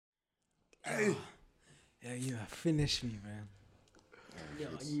Yeah, you finished me, man. Yeah,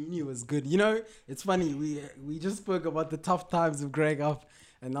 you knew it was good. You know, it's funny. We just spoke about the tough times of growing up,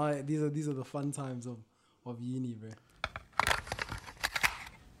 and now these are the fun times of uni, bro.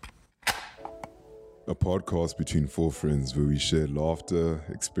 A podcast between four friends where we share laughter,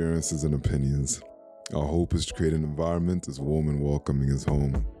 experiences, and opinions. Our hope is to create an environment as warm and welcoming as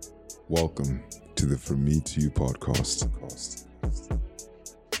home. Welcome to the From Me to You podcast.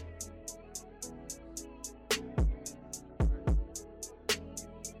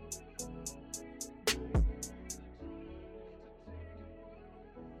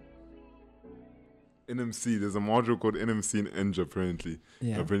 NMC, there's a module called NMC in Eng apparently.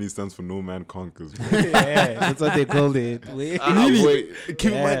 Yeah. Apparently stands for No Man Conquers. Yeah, that's what they called it. Wait,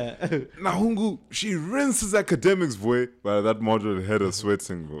 keep in mind, Nahungu, she rinses academics, boy. But that module had her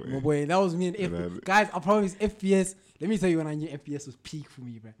sweating, boy. Oh, boy, that was me and FPS. Guys, I promise FPS. Let me tell you when I knew FPS was peak for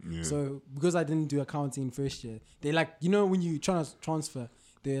me, bro. Yeah. So because I didn't do accounting in first year, they like, you know, when you try to transfer,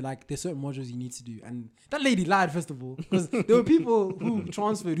 they're like, there's certain modules you need to do. And that lady lied, first of all, because there were people who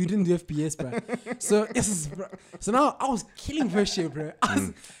transferred who didn't do FPS, bro. So so now I was killing first year, bro.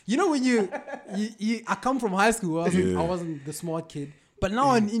 You know, when you I come from high school, I wasn't the smart kid. But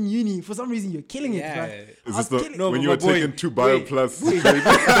now in uni, for some reason, you're killing it, bro. Is this when you were taking 2 Bio Plus? Wait,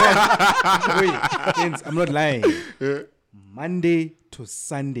 I'm not lying. Yeah. Monday to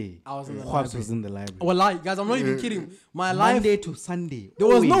Sunday, I was in the Khwabs library. was in the library. Well, like, guys, I'm not even kidding. My life, Monday to Sunday. there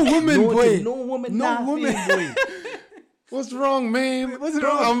was no woman, boy. No woman, No nothing, woman. boy. What's wrong, man? What's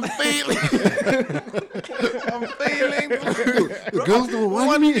wrong? I'm failing. I'm failing. The girls don't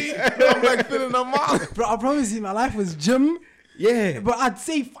want me. I'm like filling them out. Bro, I promise you, my life was gym. Yeah. But I'd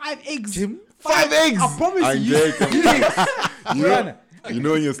say 5 eggs. Gym? 5 eggs. I promise I you. You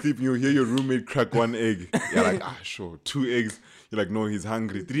know when you're sleeping, you hear your roommate crack 1 egg. You're like, sure. 2 eggs. You're like, no, he's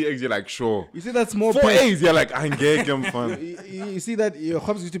hungry. 3 eggs, you're like, sure. You see that small 4 pack? eggs, you're like, I'm fun. You see that your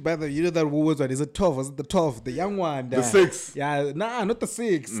Khwabs used to buy that, you know that Woolworths one, is it 12? Was it the 12? The young one. The 6. Yeah, nah, not the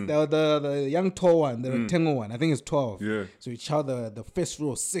 6. The young tall one, the rectangle one. I think it's 12. Yeah. So you chow the first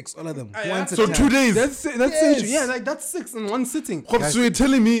row, 6, all of them. yeah. Once So a time. 2 days. That's Yes. yeah, like that's 6 in one sitting. So you're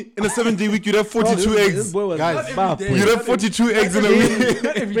telling me in a 7-day week you'd have 42 This eggs? boy was Guys, far, every boy. day. You'd have 42 eggs in a week?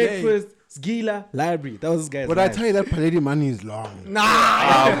 Not every day. Breakfast, Skila, library. That was this guy's But I life. tell you that Palladium money is long.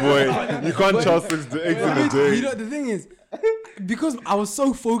 Boy. You can't chow 6 eggs in a day. You know, the thing is, because I was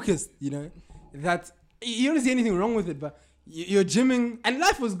so focused, you know, that you don't see anything wrong with it, but you're gymming, and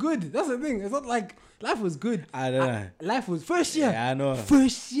life was good. That's the thing. It's not like life was good. I don't know. Life was first year. Yeah, I know.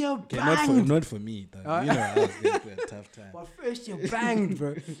 First year Okay, banged. not for me. Though. You know, I was going through a tough time. But first year banged,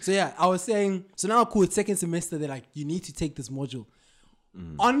 bro. So yeah, I was saying, so now cool, second semester, they're like, you need to take this module.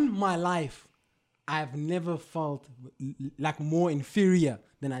 On my life, I've never felt like more inferior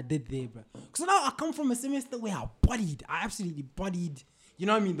than I did there, bro. So now I come from a semester where I absolutely bodied, you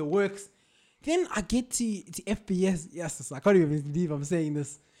know what I mean, the works. Then I get to FPS. Yes, I can't even believe I'm saying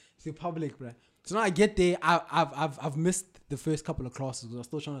this to the public, bro. So now I get there. I've missed the first couple of classes because I'm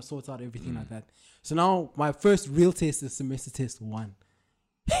still trying to sort out everything like that. So now my first real test is semester test 1.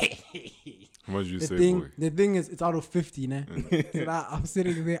 What did you say, boy? The thing is, it's out of 50, né? So now I'm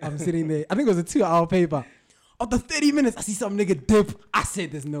sitting there. I think it was a 2-hour paper. After 30 minutes, I see some nigga dip. I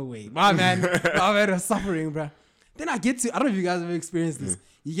said, there's no way. My man was suffering, bro. Then I get to, I don't know if you guys have ever experienced this.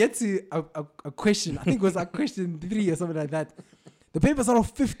 You get to a question. I think it was like question 3 or something like that. The paper's out of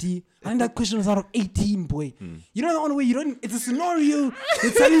 50. I think that question was out of 18, boy. You know the one where it's a scenario.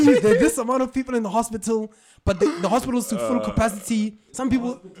 They're telling you there's this amount of people in the hospital, but the hospital's to full capacity. Some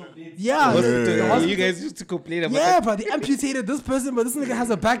people, the hospital, You guys used to complain about yeah, but they amputated this person, but this nigga has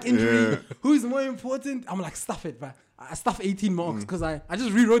a back injury. Who is more important? I'm like, stuff it, bro. I stuff 18 marks because I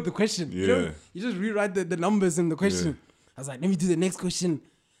just rewrote the question. You know? You just rewrite the numbers in the question. I was like, let me do the next question.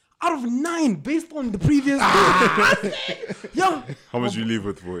 Out of 9, based on the previous. Yo, How much you leave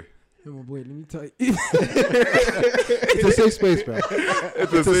with, boy? Hey, my boy, let me tell you. It's a safe space, bro.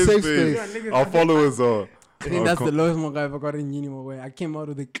 It's a safe safe space. space. Our followers are. I think that's the lowest mark I ever got in uni, my boy. I came out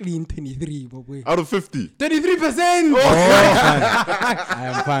with a clean 23, my boy. Out of 50. 33%!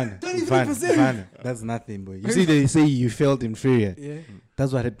 I am fine. 23%. Fine. That's nothing, boy. You see, they say you felt inferior. Yeah.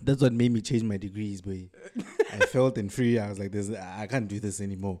 That's what made me change my degrees, boy. I felt inferior. I was like, I can't do this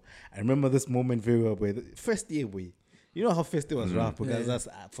anymore. I remember this moment very well, boy. The first year, boy. You know how first year was rough because that's,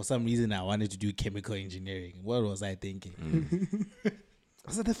 for some reason I wanted to do chemical engineering. What was I thinking?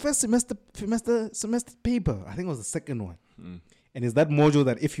 Was it the first semester paper? I think it was the second one. And it's that module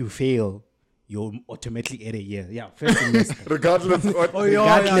that if you fail, you'll automatically add a year. Yeah, first semester. Regardless.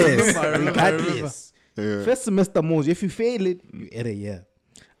 Regardless. I remember. Regardless. Yeah. First semester module, if you fail it, you add a year.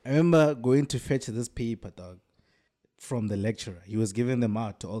 I remember going to fetch this paper, dog, from the lecturer. He was giving them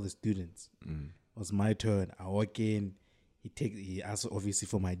out to all the students. It was my turn. I walk in. He asks obviously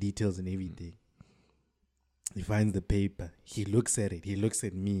for my details and everything. He finds the paper. He looks at it. He looks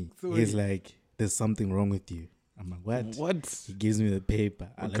at me. He's like, "There's something wrong with you." I'm like, "What?" What? He gives me the paper.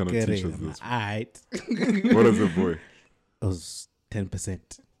 I What look kind of at it. teacher is I'm this? like, all right. What is it, boy? It was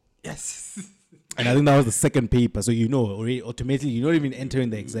 10%. Yes. And I think that was the second paper. So already automatically, you're not even entering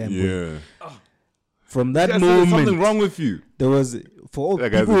the exam. But Yeah. from that Yes, there's something moment, wrong with you. there was, for all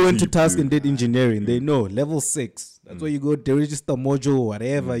That guy's people a who went to cheap task dude. and did engineering, they know level 6. That's where you go to register module,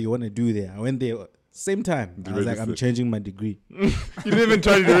 whatever you want to do there. I went there same time. I was like, I'm register. changing my degree. You didn't even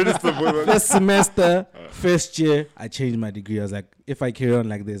try to register, boy. First semester, first year, I changed my degree. I was like, if I carry on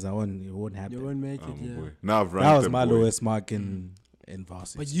like this, it won't happen. You won't make it, Oh, yeah. boy. Now I've ranked That was them, my boy. lowest mark in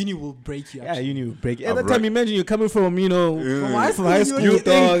varsity. But uni will break you. Yeah, Actually. you knew break. At I've that time, ranked- imagine you're coming from, From high from high school, school, you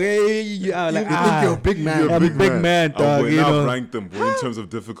dog. Hey, you are like, You think you're a big man. You're I'm a big man, Oh, dog. boy, You now I've know. ranked them, boy, in terms of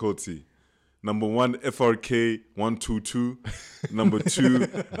difficulty. Number 1, FRK 122. Number 2,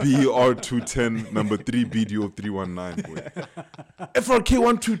 BER 210. Number 3, BDO 319, boy. FRK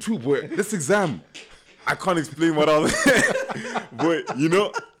 122, boy. This exam, I can't explain what I was. Boy,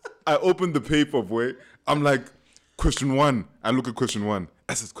 I opened the paper, boy. I'm like, question 1. I look at question 1.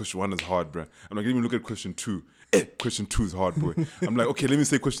 I says, question 1 is hard, bruh. I'm like, let me look at question 2. Question 2 is hard, boy. I'm like, okay, let me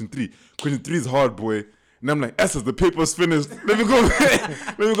say question 3. Question 3 is hard, boy. And I'm like, Essence, the paper's finished. Let me go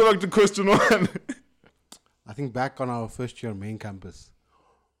back to question 1. I think back on our first year on main campus,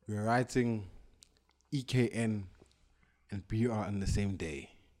 we were writing EKN and BUR on the same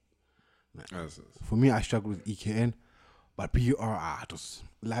day. For me, I struggled with EKN, but BUR, it was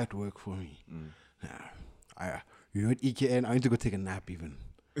light work for me. You know what, EKN, I need to go take a nap even.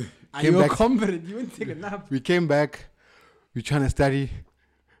 And Came you were back- confident. You wouldn't take a nap. We came back, we trying to study.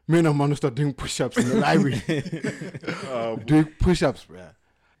 Me and Amanda start doing push-ups in the library. Doing push-ups, bruh.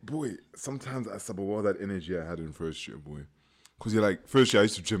 Boy, sometimes I subaward that energy I had in first year, boy. Because you're like, first year I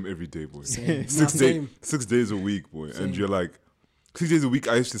used to gym every day, boy. Same. 6 days a week, boy. And you're like, 6 days a week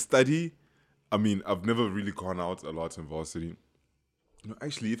I used to study. I mean, I've never really gone out a lot in varsity. No,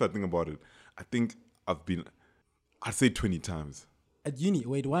 actually, if I think about it, I think I'd say 20 times. At uni.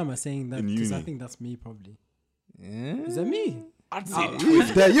 Wait, why am I saying that? In Because I uni. think that's me probably. Is that me? I'd say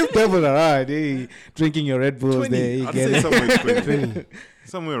You've dabbled around, drinking your Red Bulls 20. there. I'd say somewhere 20.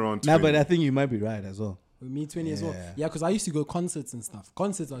 Somewhere around 20. Nah, but I think you might be right as well. With me 20 as well. Yeah. Yeah, because I used to go concerts and stuff.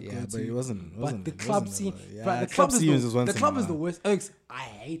 Concerts are Yeah, good but too. it wasn't. But the it club wasn't scene, a lot. Yeah, but the club scenes is the once in a club is the while. worst. Oaks, I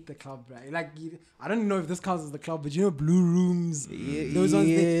hate the club, right? Like I don't know if this counts as the club, but you know, blue rooms, those ones.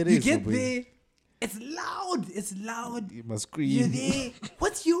 yeah, There, it you is, get boy. there, it's loud. It's loud. You must You're scream. there.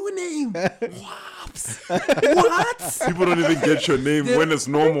 What's your name? Waps. What? People don't even get your name when it's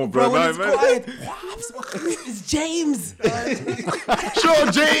normal, bro. Bro, when Nah, it's man. quiet. Waps. It's James.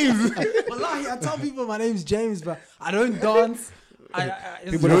 Sure, James. Wallahi, I tell people my name's James, but I don't dance.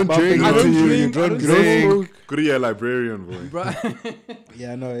 People don't don't drink. drink, I don't You drink, I don't don't drink. Could be a librarian, boy. Bro,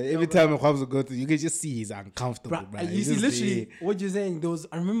 Yeah, no. Every time Kwabs go to, you can just see he's uncomfortable, bro, bro. you He's see, just literally, what you're saying, those,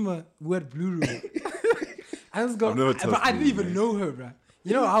 I remember we had Blue Room. I was going, I've never but touched I didn't Blue even Room, know her, bro.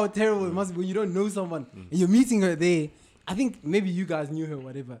 You know how terrible it must be when you don't know someone and you're meeting her there. I think maybe you guys knew her,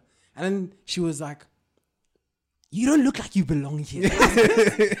 whatever. And then she was like, "You don't look like you belong here."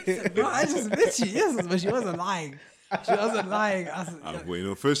 Bro, I just met you, yes, but she wasn't lying. She wasn't lying. I was,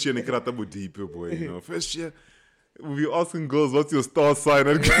 Boy, first year, Nikrata would deep, boy. First year, we'll be asking girls, what's your star sign?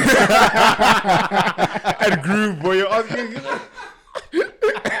 At Groove, boy, you're asking.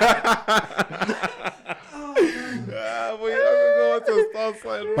 Boy, you're asking girls, what's your star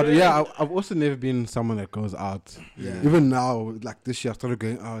sign? But yeah, I've also never been someone that goes out. Yeah. Even now, like this year, I started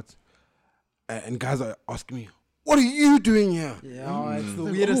going out, and guys are asking me, "What are you doing here?" yeah, it's the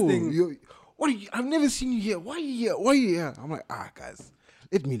Like, weirdest "Oh, thing. what are you? I've never seen you here. Why are you here? Why are you here?" I'm like, guys,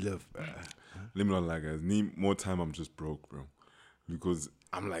 let me live. Let me not lie, guys. Need more time, I'm just broke, bro. Because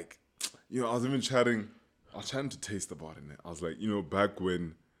I'm like, I was even chatting to Taste about it. I was like, back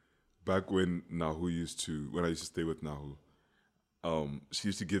when Nahu when I used to stay with Nahu, she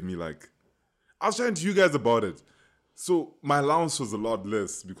used to give me like, I was chatting to you guys about it. So my allowance was a lot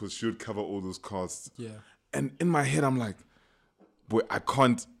less because she would cover all those costs. Yeah. And in my head, I'm like, boy, I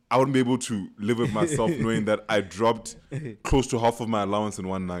wouldn't be able to live with myself knowing that I dropped close to half of my allowance in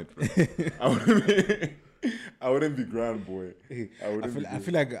one night. Bro. I wouldn't be grand, boy. I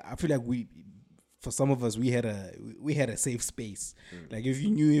feel like we, for some of us, we had a safe space. Like if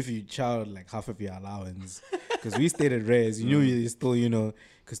you child like half of your allowance, because we stayed at res, you knew you still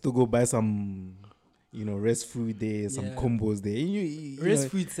could still go buy some rest food there, some combos there. You Rest know,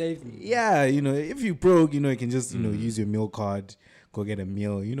 food saved me. yeah, if you broke, you can just use your meal card, go get a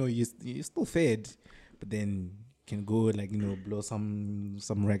meal. You're still fed, but then you can go blow some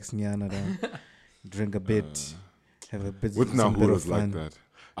racks nyana down, drink a bit, have a bit. With some Nahu bit was of like fun. that.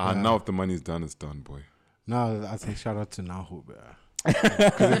 Now if the money's done, it's done, boy. Now I say shout out to Nahu, bro.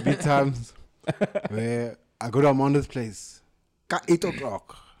 Because there'll be times where I go to Amanda's place, got 8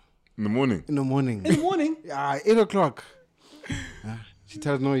 o'clock In the morning. in the morning. In the morning. Yeah, 8 o'clock. She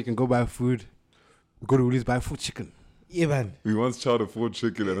tells no, you can go buy food. We go to Woolies, buy full chicken. Yeah, man. We once chartered 4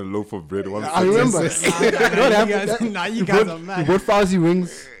 chicken and a loaf of bread. I remember. Nah, you guys are We mad. bought Fauzi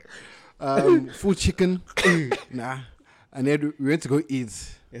wings, full chicken. And then we went to go eat.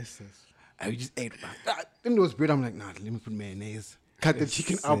 Yes. And we just ate. Then there was bread. I'm like, nah, let me put mayonnaise. Cut the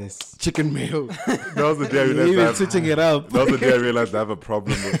chicken up. Yes. Chicken mayo. That was the day I realized Even that. switching it up. That was the day I realized I have a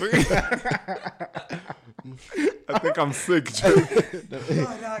problem with I think I'm sick.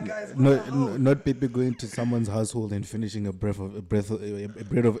 Not people going to someone's household and finishing a bread of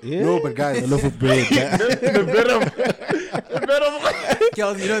air. No, but guys, a loaf of bread.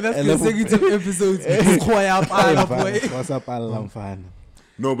 Girls, that's A level- consecutive episodes. Boy. What's up, Alam fan?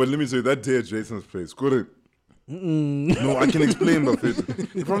 No, but let me tell you, that day at Jason's place, couldn't. No, I can explain the fit.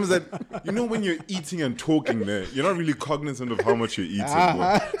 The problem is that when you're eating and talking there, you're not really cognizant of how much you're eating.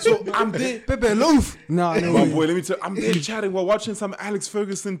 Boy. So I'm there, Pepe loaf. No, but boy, let me tell you, I'm there chatting while watching some Alex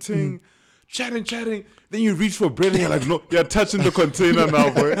Ferguson thing, chatting. Then you reach for bread and you're like, no, you're touching the container now,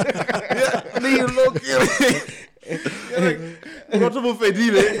 boy. And then you look, you're like, multiple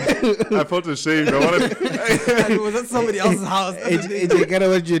fedile. I felt ashamed. I wanted. Was that somebody else's house? AJ, kind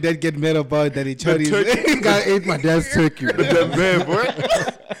of what your dad get mad about that he tried the guy ate my dad's turkey. The Dembe, boy.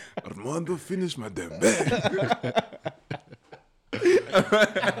 Armando finished my Dembe.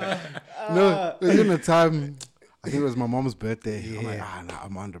 No, there was in a time, I think it was my mom's birthday. I'm like,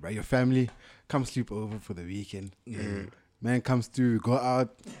 Armando, bro, your family, come sleep over for the weekend. Man comes through, go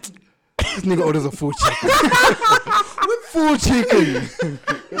out. This nigga orders a full chicken. Full chicken.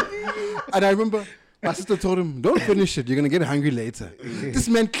 And I remember my sister told him, don't finish it. You're going to get hungry later. This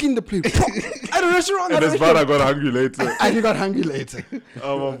man cleaned the plate. At a restaurant. And his brother got hungry later. And he got hungry later.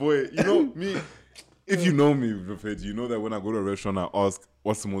 Oh, my boy. Me, if you know me, Rafet, you know that when I go to a restaurant, I ask,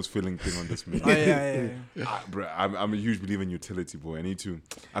 what's the most filling thing on this menu? Yeah. Bro, I'm a huge believer in utility, boy.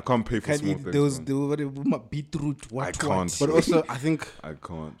 I can't pay for small things. Those beetroot. I can't. But also, I think, I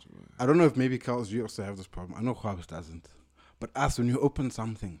can't. I don't know if maybe Carlos, you also have this problem. I know Kwabs doesn't. But us, when you open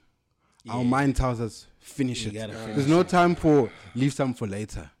something, our mind tells us, finish it. There's no time for leave some for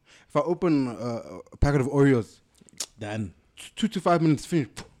later. If I open a packet of Oreos, Done. 2 to 5 minutes, finish.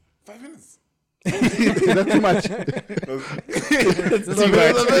 5 minutes. Is that too much?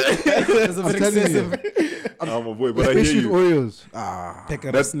 That's a bit excessive. Oh, my boy. But I hear Especially you. Oreos.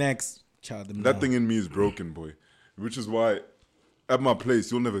 Packet of snacks. Chow them That down. thing in me is broken, boy. Which is why at my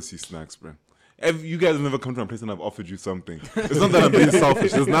place, you'll never see snacks, bro. If you guys have never come to my place and I've offered you something, it's not that I'm being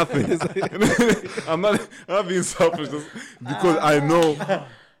selfish. There's nothing. I'm not being selfish because I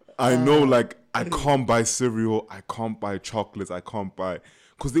know, like, I can't buy cereal, I can't buy chocolates, I can't buy,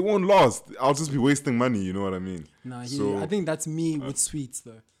 because they won't last. I'll just be wasting money, you know what I mean? Nah, So- I think that's me with sweets,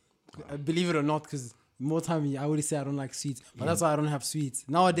 though. Believe it or not, because more time I always say I don't like sweets, but that's why I don't have sweets.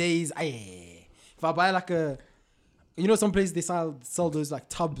 Nowadays, if I buy like some places they sell those like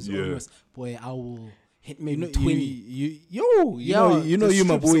tubs, almost, boy, I will hit maybe 20. You the my strips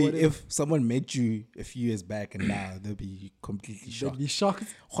or boy. whatever. If someone met you a few years back and now they'll be completely They'd shocked. be shocked.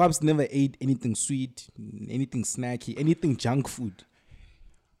 Khwabs never ate anything sweet, anything snacky, anything junk food.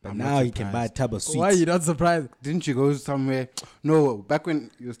 But I'm now not he can buy a surprised. tub of sweets. Why are you not surprised? Didn't you go somewhere? No, back when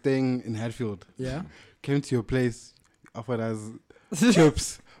you were staying in Hatfield, Yeah. came to your place, offered us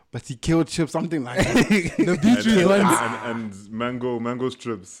chips, but he killed chips, something like that. The beetroot ones. and mango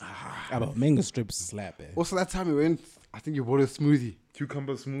strips, About mango strips slap. Also, that time we went, I think you bought a smoothie.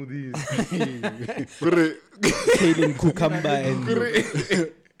 cucumber smoothies. Kaling cucumber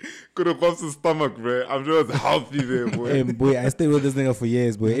and Could have cost his stomach, bro. I'm sure it's healthy there, boy. boy, I stayed with this nigga for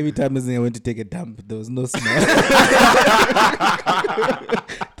years, boy. Every time this nigga went to take a dump, there was no smell.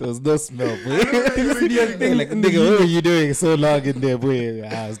 There was no smell, boy. Nigga, like, nigga, what were you doing so long in there, boy?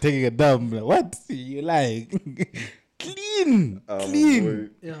 I was taking a dump. Like, what? You like clean, clean.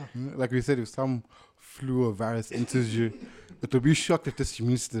 Yeah. Like we said, if some flu or virus enters you, it will be shocked if this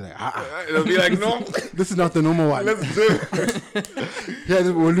immune system like, It'll be like, no, this is not the normal one. let's do it. Yeah,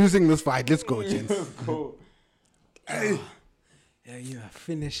 we're losing this fight. Let's go, gents. Go. Yeah, you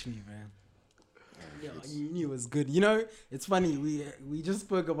finish me, man. uni was good. You know, it's funny. We just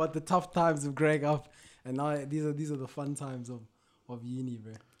spoke about the tough times of growing up, and now these are the fun times of uni,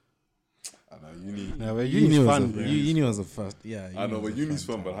 bro. I know uni. No, but uni's fun, bro. Uni was a first. Yeah. I know, uni was but a uni's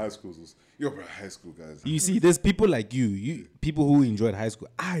fun, time. but high school was. Yo, bro, high school guys. You see, there's people like you people who enjoyed high school.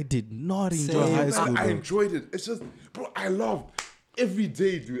 I did not enjoy Same. high school. I bro. enjoyed it. It's just, bro, I loved every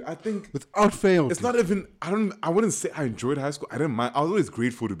day, dude. I think Without fail. it's not even. I wouldn't say I enjoyed high school. I didn't mind. I was always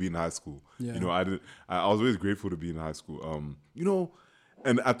grateful to be in high school. Yeah. You know, I was always grateful to be in high school. You know,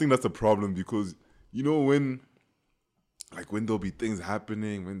 and I think that's a problem because you know when there'll be things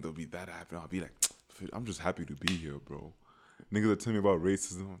happening, when there'll be that happening, I'll be like, I'm just happy to be here, bro. Niggas that tell me about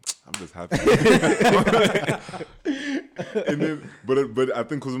racism, I'm just happy. And then, but I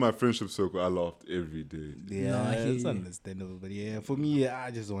think because of my friendship circle, I laughed every day. Yeah, No, I hear it's you. understandable. But yeah, for me,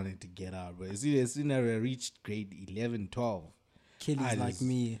 I just wanted to get out, bro. As soon as I reached grade 11, 12, Kelly's like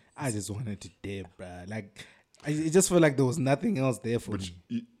me. I just wanted to dip, bro. Like, it just felt like there was nothing else there for But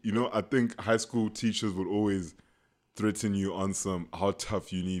me. you know, I think high school teachers would always threaten you on some how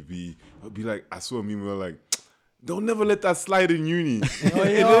tough uni be. I'd be like, I saw a meme where like, don't never let that slide in uni.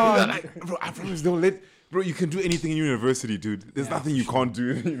 Like, bro, I promise, don't let. Bro, you can do anything in university, dude. There's nothing you can't do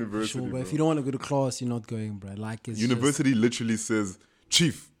in university. Sure, but bro. if you don't want to go to class, you're not going, bro. Like it's University literally says,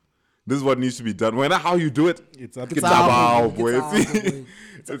 Chief, this is what needs to be done. When how you do it, It's up It's to our our boy. boy. It's our boy.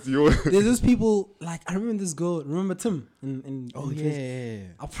 It's your. There's those people like I remember this girl. Remember Tim? In Oh, Chris?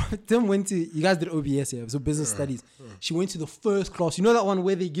 yeah. Tim went to you guys did OBS, yeah, so business studies. She went to the first class. You know that one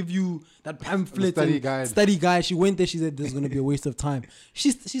where they give you that pamphlet study and guide. Study guide. She went there. She said this is gonna be a waste of time.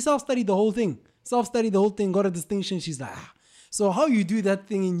 She self-studied the whole thing. Self-studied the whole thing. Got a distinction. She's like, ah. So how you do that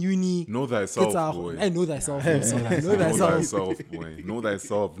thing in uni? Know thyself, It's our- boy. Hey, know thyself. Know Know thyself. thyself, boy. Know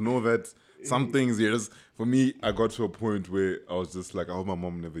thyself. Know that some things here. For me, I got to a point where I was just like, I hope my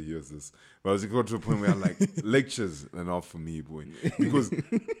mom never hears this. But I was got to a point where I'm like, lectures are not for me, boy. Because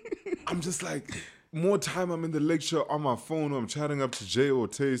I'm just like, more time I'm in the lecture on my phone or I'm chatting up to Jay or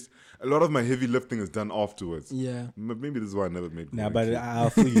Taste. A lot of my heavy lifting is done afterwards. Yeah. Maybe this is why I never made Nah, good but kids. I'll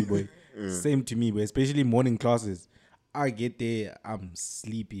feel you, boy. Same to me, boy. Especially morning classes. I get there, I'm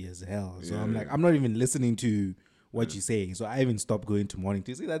sleepy as hell. So I'm like, I'm not even listening to what you're saying. So I even stopped going to morning.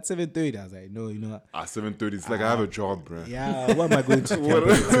 To say that's 7:30. I was like, no, you know what? 7:30, it's like I have a job, bro. Yeah, what am I going to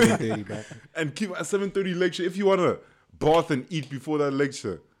campus at 7:30, bro? And keep at 7:30 lecture. If you want to bath and eat before that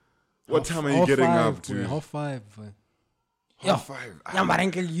lecture, what time are you getting up to? Half five. Boy. Half five. Yeah, maar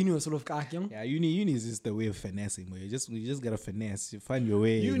enkel uni was sort of kak, young. Yeah, uni is just the way of finessing, boy. You just gotta finesse. You find your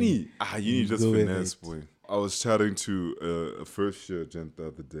way. Uni just Go with finesse, it. boy. I was chatting to a first year gent the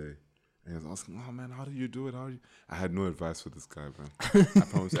other day, and he was asking, "Oh man, how do you do it? How do you?" I had no advice for this guy, man. I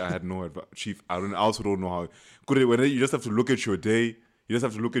promise you, I had no advice, Chief. I also don't know how. You just have to look at your day. You just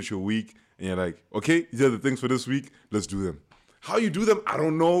have to look at your week, and you're like, okay, these are the things for this week. Let's do them. How you do them, I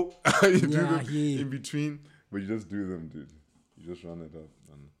don't know. How you do Yeah, them yeah. in between, but you just do them, dude. You just run it up.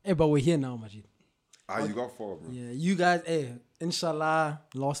 And, Hey, but we're here now, Majid. you got far, bro. Yeah, you guys, hey, inshallah,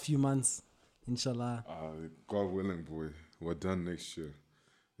 last few months, inshallah. God willing, boy. We're done next year.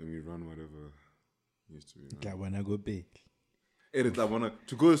 Then we run whatever needs to be run. I wanna go big. Edit, I wanna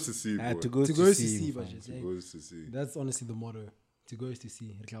to go is to see, boy. To go To to go is to see, see, fam. Majid. To Hey, go is to see. that's honestly the motto. To go is to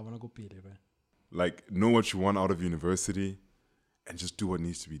see. I wanna go pay, bro. Like, know what you want out of university and just do what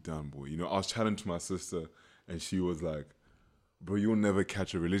needs to be done, boy. You know, I was chatting to my sister and she was like, bro, you'll never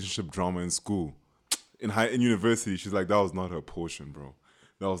catch a relationship drama in school. In university, she's like, that was not her portion, bro.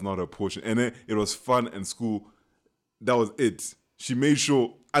 That was not her portion. And then it was fun in school. That was it. She made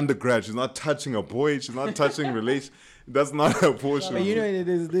sure undergrad, she's not touching a boy, she's not touching relation. That's not her portion. But you bro.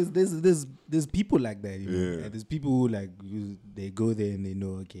 know, there's people like that. You know? Yeah. And there's people who like they go there and they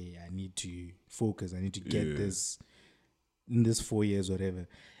know, okay, I need to focus. I need to get Yeah. this in this 4 years, whatever.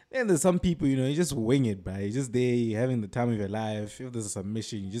 Then there's some people, you know, you just wing it, bro. You're just there, you're having the time of your life. If there's a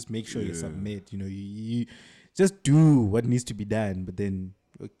submission, you just make sure you submit. You know, you just do what needs to be done, but then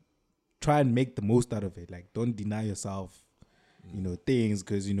try and make the most out of it. Like, don't deny yourself, you know, things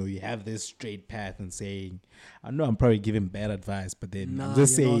because, you know, you have this straight path and saying, I know I'm probably giving bad advice, but then Nah, I'm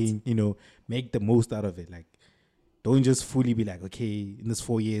just you're not. saying, you know, make the most out of it. Like, don't just fully be like, okay, in this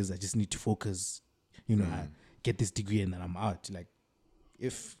 4 years, I just need to focus, you know, I get this degree and then I'm out. Like,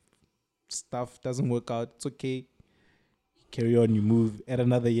 if stuff doesn't work out, it's okay. Carry on, you move, add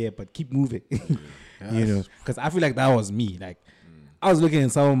another year, but keep moving. You know, because I feel like that was me. Like, I was looking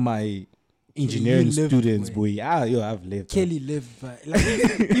at some of my engineering You lived, students, boy. boy. I've lived. Kelly lived, but like,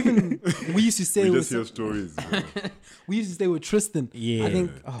 even we used to say We with just hear stories, bro. we used to stay with Tristan. Yeah. I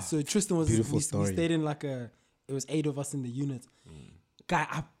think Oh, so. Tristan was beautiful we story. stayed in like it was 8 of us in the unit. guy,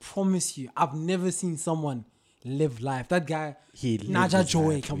 I promise you, I've never seen someone live life. That guy, He lived Naja his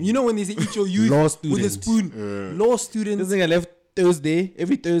Joy, life, come. man. You know when they say eat your youth Law with a student. spoon. Law student. This thing I left Thursday,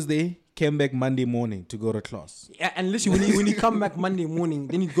 every Thursday, came back Monday morning to go to class. Yeah, and literally when you come back Monday morning,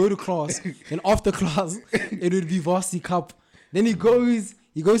 then you go to class, and after class, it would be varsity cup. Then he goes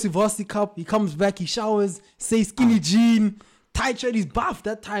to varsity cup, he comes back, he showers, say skinny jean, tight shirt, he's buff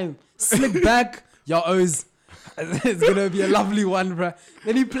that time, slick back, yo O's. It's gonna be a lovely one, bruh.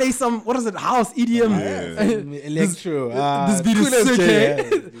 Then he plays some, what is it, house, EDM. Electro. This beat is cool as sick,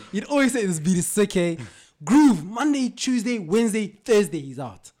 shit, eh? He'd always say this beat is sick, eh? Groove, Monday, Tuesday, Wednesday, Thursday, he's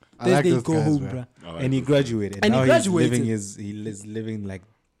out. I like Thursday, those go guys, home, bruh. bruh. And he graduated. And he now graduated. He's living like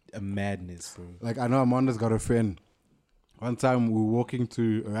a madness, bro. Like I know Amanda's got a friend. One time we were walking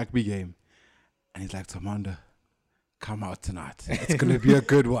to a rugby game, and he's like, "Amanda, come out tonight. It's gonna be a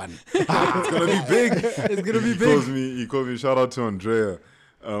good one." It's gonna be big. It's gonna be He big. calls me. Shout out to Andrea.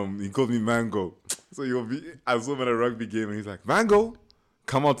 He calls me Mango. So I saw him at a rugby game, and he's like, "Mango,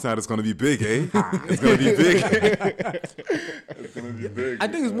 come out tonight. It's gonna be big, eh? It's gonna be big. It's gonna be big." I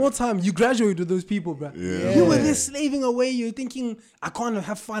think it's more time you graduate with those people, bruh. Yeah. You were there slaving away. You're thinking, I can't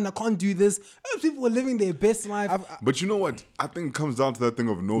have fun. I can't do this. Those people were living their best life. But you know what? I think it comes down to that thing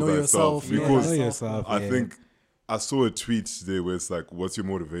of know yourself, thyself. yeah. Because Know yourself, I yeah. think I saw a tweet today where it's like, "What's your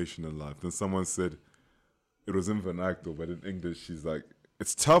motivation in life?" Then someone said, it was in vernacular, but in English, she's like,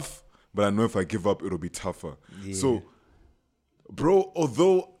 "It's tough, but I know if I give up, it'll be tougher." Yeah. So, bro,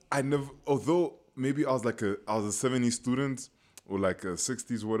 although maybe I was a 70s student or like a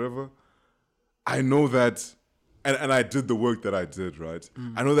 60s, whatever, I know that, and I did the work that I did, right?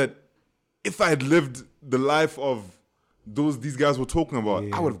 I know that if I had lived the life of these guys were talking about,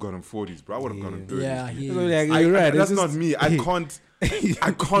 I would have gotten 40s, bro. I would have gotten 30s. Yeah, dude. yeah. So, like, I- you're right. That's it's not just- me.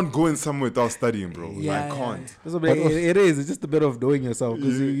 I can't go in somewhere without studying, bro. Yeah, I can't. That's what I'm like, it is. It's just a bit of knowing yourself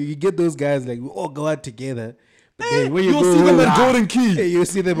because you get those guys like we all go out together. But then when you You'll go see them at home, Golden Key. yeah, you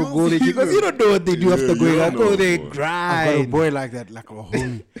see them at You'll Golden see Key because them. you don't know what they do Yeah, after you going don't out. Go know, they boy. I've got a grind. boy like that, like a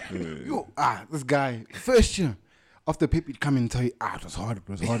homie. Yo, this guy, first year, after paper, he'd come and tell you, it was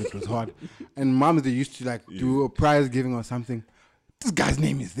hard. And moms, they used to like do a prize giving or something. This guy's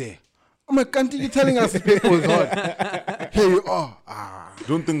name is there. I'm like, continue telling us this paper was hard. Here you are.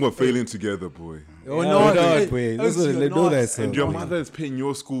 Don't think we're failing together, boy. Oh, Yeah, no, we're not, hey, boy. oh, That's what you're they know not. that, so. And your mother is paying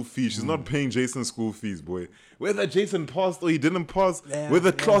your school fees. She's not paying Jason's school fees, boy. Whether Jason passed or he didn't pass, Yeah, whether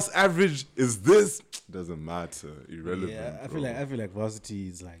yeah. class average is this, doesn't matter. Irrelevant. Yeah, I feel like varsity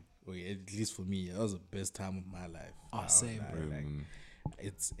is like, at least for me, that was the best time of my life. Oh, same, bro. Like,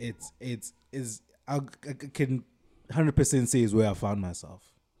 it's I can 100% say is where I found myself.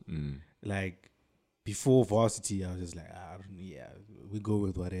 Like before varsity, I was just like, we go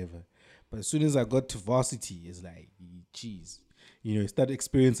with whatever. But as soon as I got to varsity, it's like, geez, you start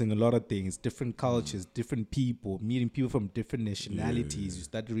experiencing a lot of things, different cultures, different people, meeting people from different nationalities. You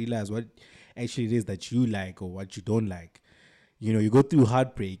start to realize what actually it is that you like or what you don't like. You go through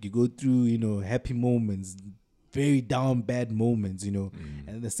heartbreak, you go through, happy moments, very down bad moments, and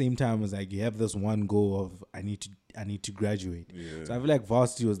at the same time it's like you have this one goal of I need to graduate. So I feel like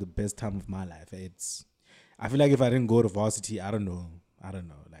varsity was the best time of my life. I feel like if I didn't go to varsity, I don't know.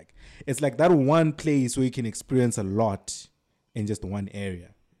 Like it's like that one place where you can experience a lot in just one area.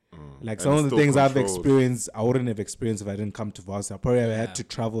 Like And some of it's the still things I've controlled. experienced, I wouldn't have experienced if I didn't come to varsity. I probably have had to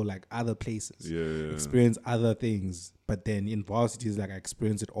travel like other places, Yeah. experience other things. But then in varsity, it's like I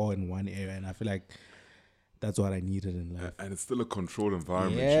experienced it all in one area, and I feel like that's what I needed in life. And it's still a controlled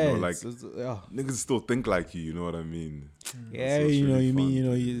environment, Yeah, like yeah. niggas still think like you know what I mean? Yeah, So it's really you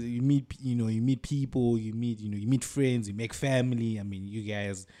fun. meet, you meet people, you meet friends, you make family. I mean, you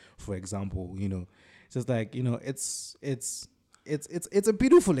guys, for example, it's just like, it's a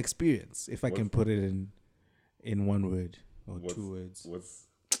beautiful experience if I can put it in one word or two words.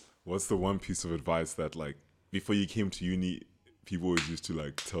 What's the one piece of advice that like before you came to uni, people always used to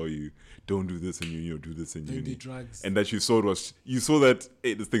like tell you, don't do this in uni or do this in Don't uni, do drugs. and that you saw that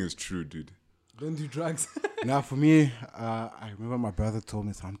hey, this thing is true, dude. Don't do drugs. Now, for me, I remember my brother told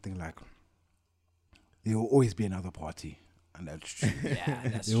me something like, there will always be another party. And that's true. Yeah,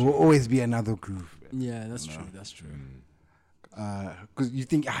 that's There will always be another groove. Yeah, that's true. That's true. Because you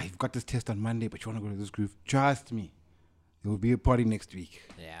think, you've got this test on Monday, but you want to go to this groove. Trust me, there will be a party next week.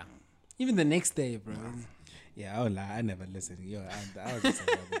 Yeah. Even the next day, bro. Yeah, I won't lie, I never listened. I was just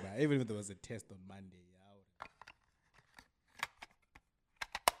even if there was a test on Monday.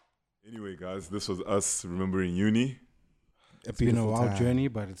 Anyway, guys, this was us remembering uni. It's been a wild journey,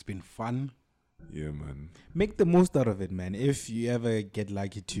 but it's been fun. Yeah, man. Make the most out of it, man. If you ever get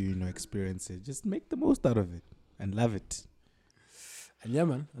lucky to experience it, just make the most out of it and love it. And yeah,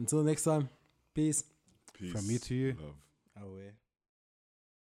 man. Until next time. Peace. Peace. From me to you. Love. Away.